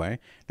should anyway.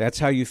 That's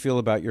how you feel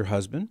about your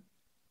husband.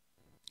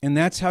 And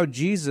that's how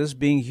Jesus,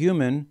 being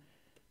human,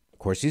 of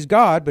course he's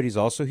God, but he's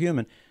also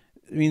human.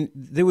 I mean,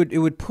 it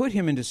would put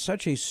him into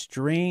such a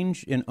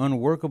strange and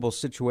unworkable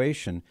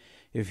situation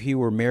if he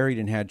were married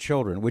and had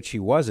children, which he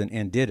wasn't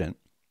and didn't.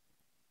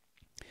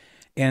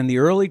 And the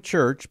early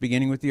church,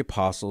 beginning with the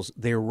apostles,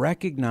 they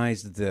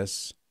recognized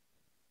this.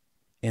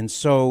 And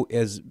so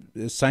as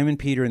Simon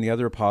Peter and the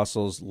other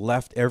apostles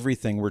left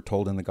everything, we're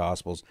told in the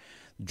Gospels,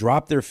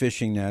 dropped their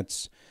fishing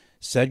nets,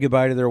 said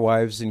goodbye to their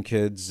wives and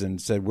kids,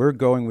 and said, we're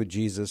going with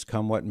Jesus,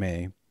 come what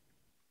may,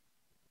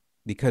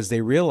 because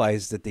they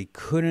realized that they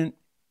couldn't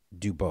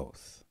do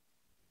both.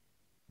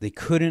 They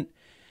couldn't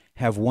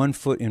have one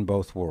foot in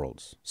both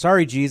worlds.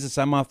 Sorry, Jesus,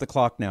 I'm off the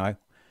clock now.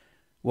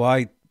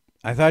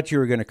 I thought you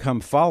were going to come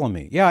follow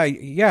me. Yeah,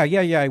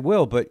 I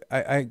will, but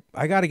I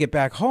got to get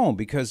back home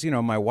because,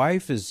 my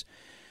wife is,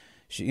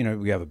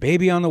 we have a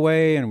baby on the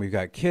way and we've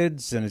got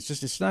kids and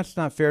it's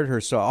not fair to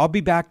her. So I'll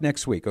be back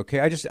next week. Okay.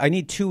 I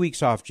need 2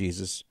 weeks off,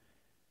 Jesus.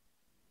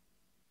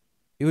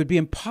 It would be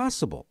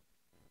impossible.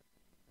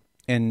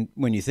 And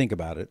when you think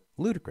about it,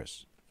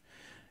 ludicrous.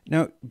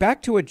 Now,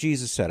 back to what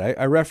Jesus said.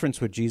 I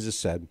referenced what Jesus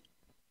said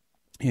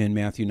in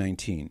Matthew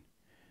 19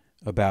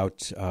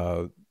 about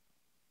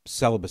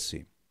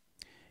celibacy.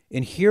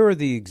 And here are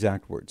the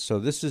exact words. So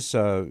this is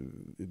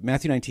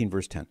Matthew 19,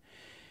 verse 10.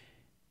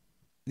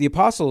 The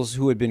apostles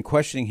who had been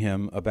questioning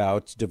him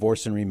about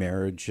divorce and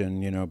remarriage,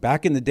 and,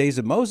 back in the days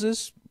of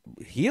Moses,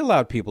 he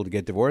allowed people to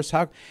get divorced.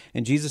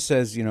 And Jesus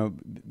says,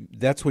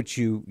 that's what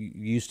you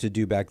used to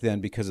do back then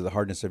because of the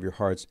hardness of your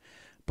hearts.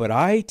 But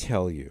I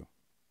tell you,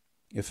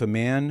 if a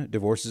man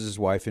divorces his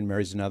wife and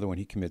marries another one,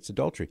 he commits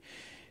adultery.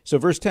 So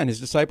verse 10, his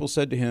disciples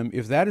said to him,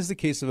 if that is the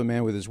case of a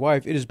man with his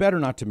wife, it is better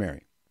not to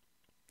marry.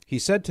 He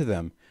said to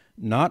them,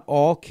 not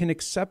all can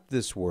accept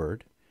this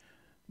word,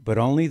 but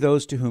only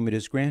those to whom it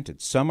is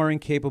granted. Some are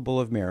incapable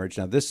of marriage.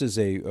 Now, this is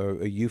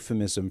a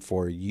euphemism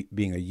for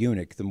being a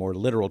eunuch. The more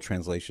literal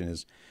translation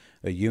is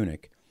a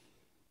eunuch.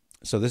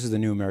 So this is the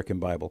New American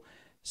Bible.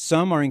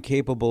 Some are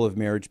incapable of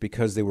marriage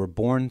because they were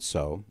born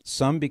so.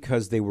 Some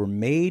because they were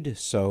made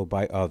so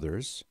by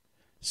others.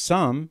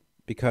 Some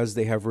because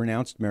they have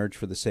renounced marriage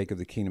for the sake of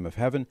the kingdom of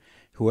heaven.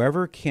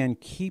 Whoever can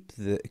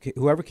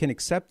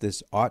accept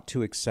this ought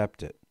to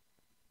accept it.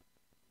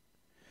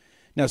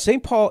 Now,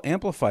 St. Paul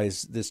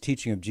amplifies this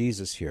teaching of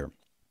Jesus here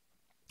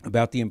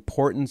about the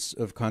importance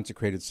of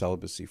consecrated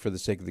celibacy for the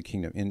sake of the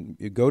kingdom. And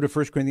you go to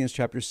 1 Corinthians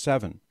chapter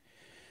 7,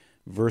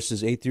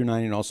 verses 8 through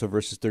 9, and also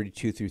verses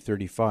 32 through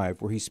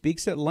 35, where he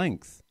speaks at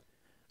length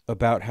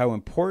about how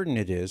important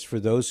it is for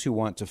those who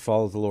want to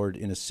follow the Lord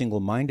in a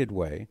single-minded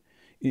way,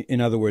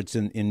 in other words,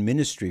 in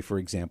ministry, for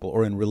example,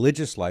 or in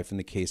religious life in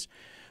the case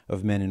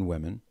of men and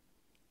women,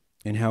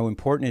 and how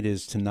important it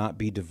is to not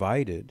be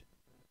divided.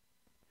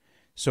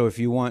 So if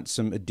you want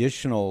some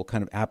additional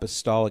kind of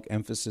apostolic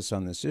emphasis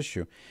on this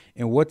issue,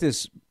 and what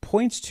this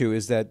points to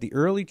is that the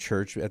early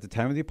church at the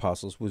time of the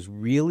apostles was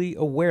really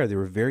aware, they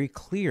were very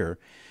clear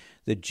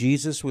that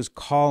Jesus was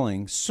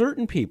calling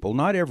certain people,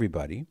 not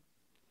everybody,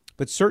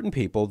 but certain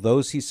people,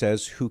 those he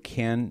says who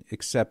can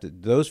accept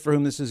it, those for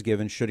whom this is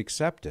given should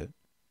accept it.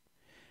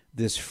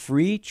 This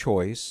free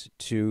choice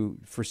to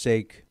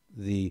forsake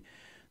the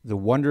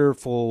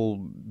wonderful,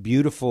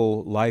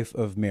 beautiful life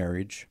of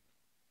marriage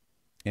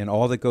and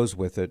all that goes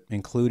with it,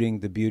 including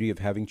the beauty of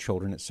having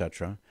children,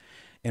 etc.,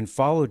 and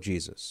follow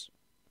Jesus.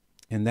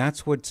 And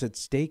that's what's at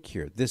stake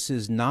here. This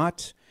is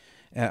not,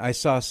 I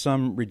saw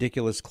some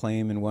ridiculous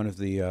claim in one of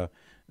the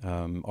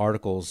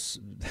articles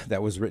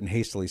that was written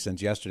hastily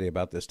since yesterday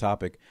about this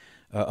topic,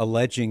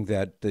 alleging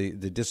that the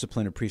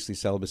discipline of priestly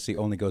celibacy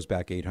only goes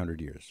back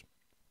 800 years.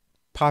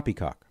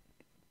 Poppycock.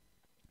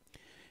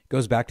 It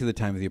goes back to the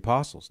time of the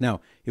apostles. Now,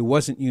 it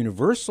wasn't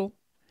universal.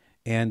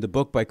 And the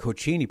book by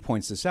Coccini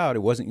points this out. It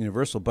wasn't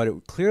universal, but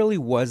it clearly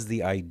was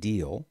the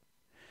ideal.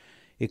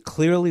 It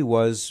clearly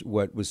was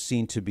what was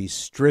seen to be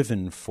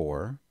striven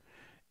for.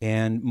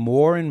 And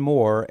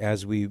more,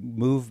 as we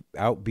move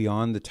out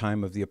beyond the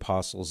time of the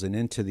apostles and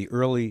into the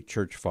early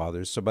church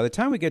fathers. So by the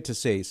time we get to,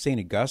 say,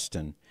 St.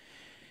 Augustine,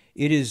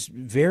 it is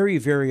very,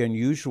 very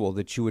unusual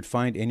that you would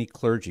find any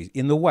clergy,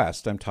 in the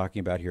West I'm talking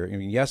about here. I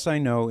mean, yes, I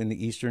know in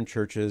the Eastern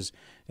churches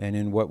and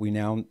in what we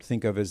now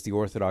think of as the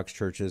Orthodox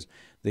churches,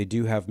 they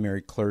do have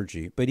married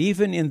clergy. But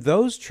even in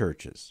those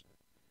churches,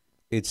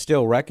 it's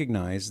still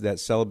recognized that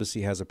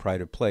celibacy has a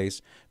pride of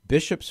place.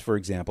 Bishops, for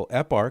example,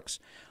 eparchs,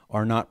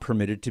 are not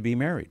permitted to be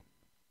married.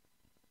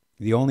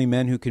 The only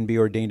men who can be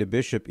ordained a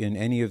bishop in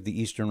any of the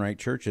Eastern Rite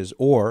churches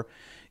or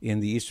in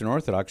the Eastern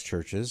Orthodox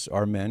churches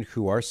are men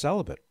who are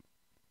celibate.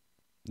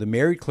 The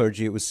married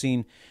clergy, it was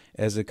seen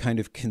as a kind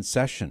of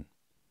concession.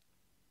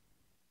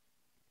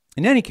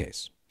 In any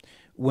case,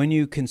 when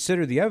you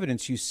consider the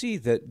evidence, you see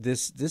that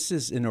this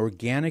is an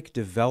organic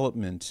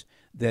development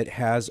that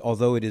has,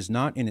 although it is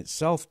not in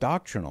itself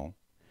doctrinal,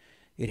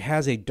 it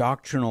has a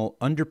doctrinal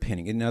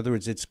underpinning. In other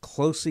words, it's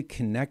closely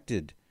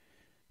connected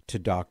to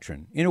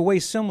doctrine in a way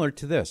similar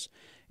to this.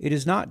 It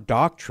is not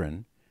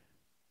doctrine.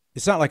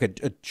 It's not like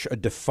a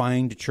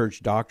defined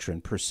church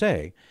doctrine per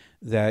se,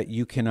 that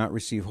you cannot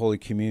receive Holy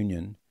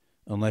Communion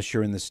unless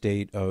you're in the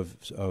state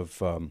of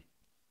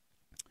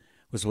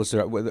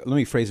let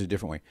me phrase it a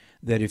different way,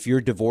 that if you're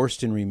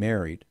divorced and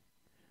remarried,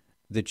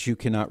 that you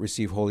cannot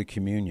receive Holy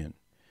Communion.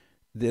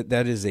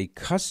 That is a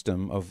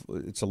custom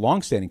it's a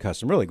long-standing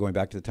custom, really, going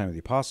back to the time of the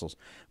apostles,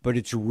 but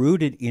it's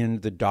rooted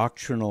in the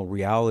doctrinal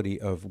reality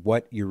of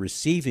what you're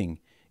receiving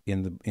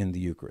in the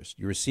Eucharist.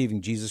 You're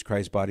receiving Jesus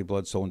Christ's body,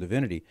 blood, soul, and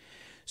divinity.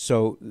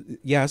 So,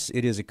 yes,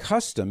 it is a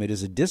custom, it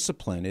is a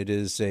discipline, it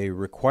is a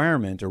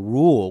requirement, a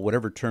rule,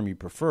 whatever term you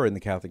prefer in the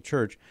Catholic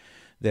Church,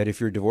 that if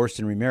you're divorced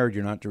and remarried,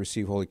 you're not to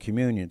receive Holy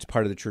Communion. It's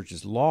part of the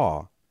Church's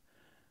law.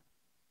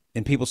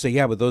 And people say,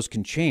 yeah, but those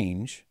can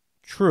change.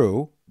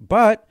 True,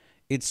 but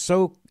it's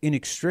so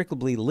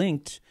inextricably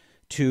linked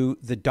to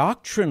the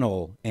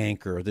doctrinal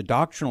anchor, the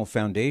doctrinal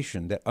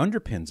foundation that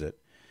underpins it,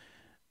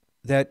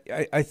 that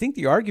I think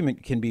the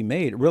argument can be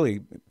made,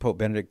 really, Pope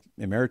Benedict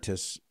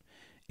Emeritus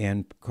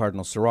and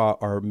Cardinal Sarah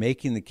are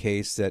making the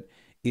case that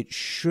it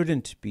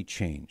shouldn't be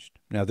changed.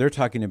 Now, they're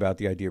talking about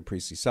the idea of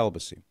priestly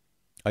celibacy.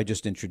 I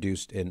just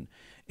introduced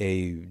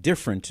a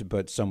different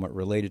but somewhat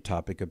related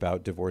topic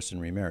about divorce and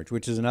remarriage,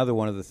 which is another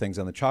one of the things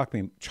on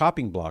the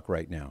chopping block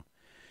right now.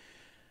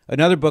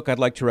 Another book I'd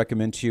like to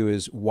recommend to you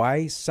is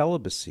Why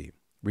Celibacy?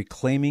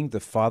 Reclaiming the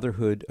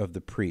Fatherhood of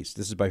the Priest.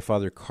 This is by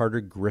Father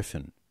Carter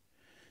Griffin.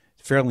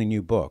 It's a fairly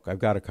new book. I've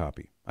got a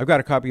copy. I've got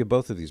a copy of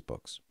both of these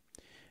books.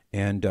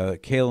 And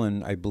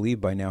Kaylin, I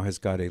believe by now, has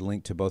got a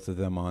link to both of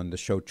them on the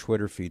show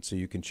Twitter feed, so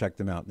you can check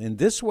them out. And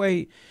this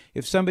way,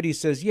 if somebody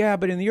says, yeah,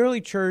 but in the early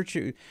church,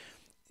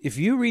 if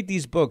you read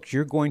these books,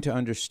 you're going to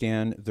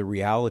understand the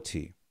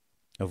reality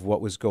of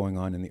what was going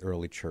on in the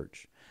early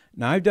church.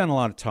 Now, I've done a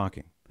lot of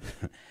talking,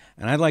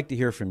 and I'd like to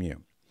hear from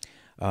you.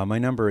 My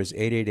number is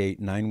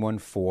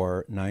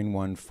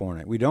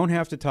 888-914-9149. We don't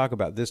have to talk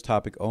about this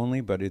topic only,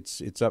 but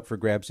it's up for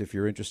grabs if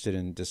you're interested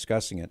in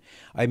discussing it.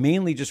 I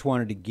mainly just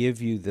wanted to give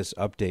you this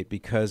update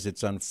because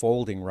it's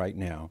unfolding right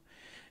now.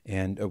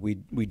 And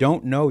we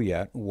don't know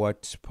yet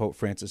what Pope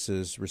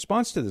Francis's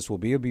response to this will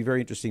be. It'll be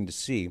very interesting to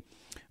see.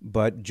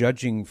 But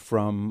judging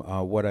from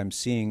what I'm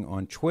seeing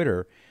on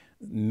Twitter,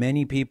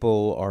 many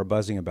people are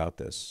buzzing about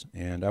this.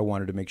 And I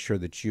wanted to make sure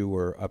that you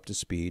were up to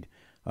speed,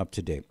 up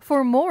to date.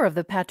 For more of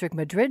The Patrick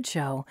Madrid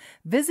Show,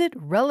 visit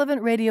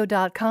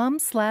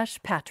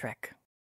relevantradio.com/Patrick.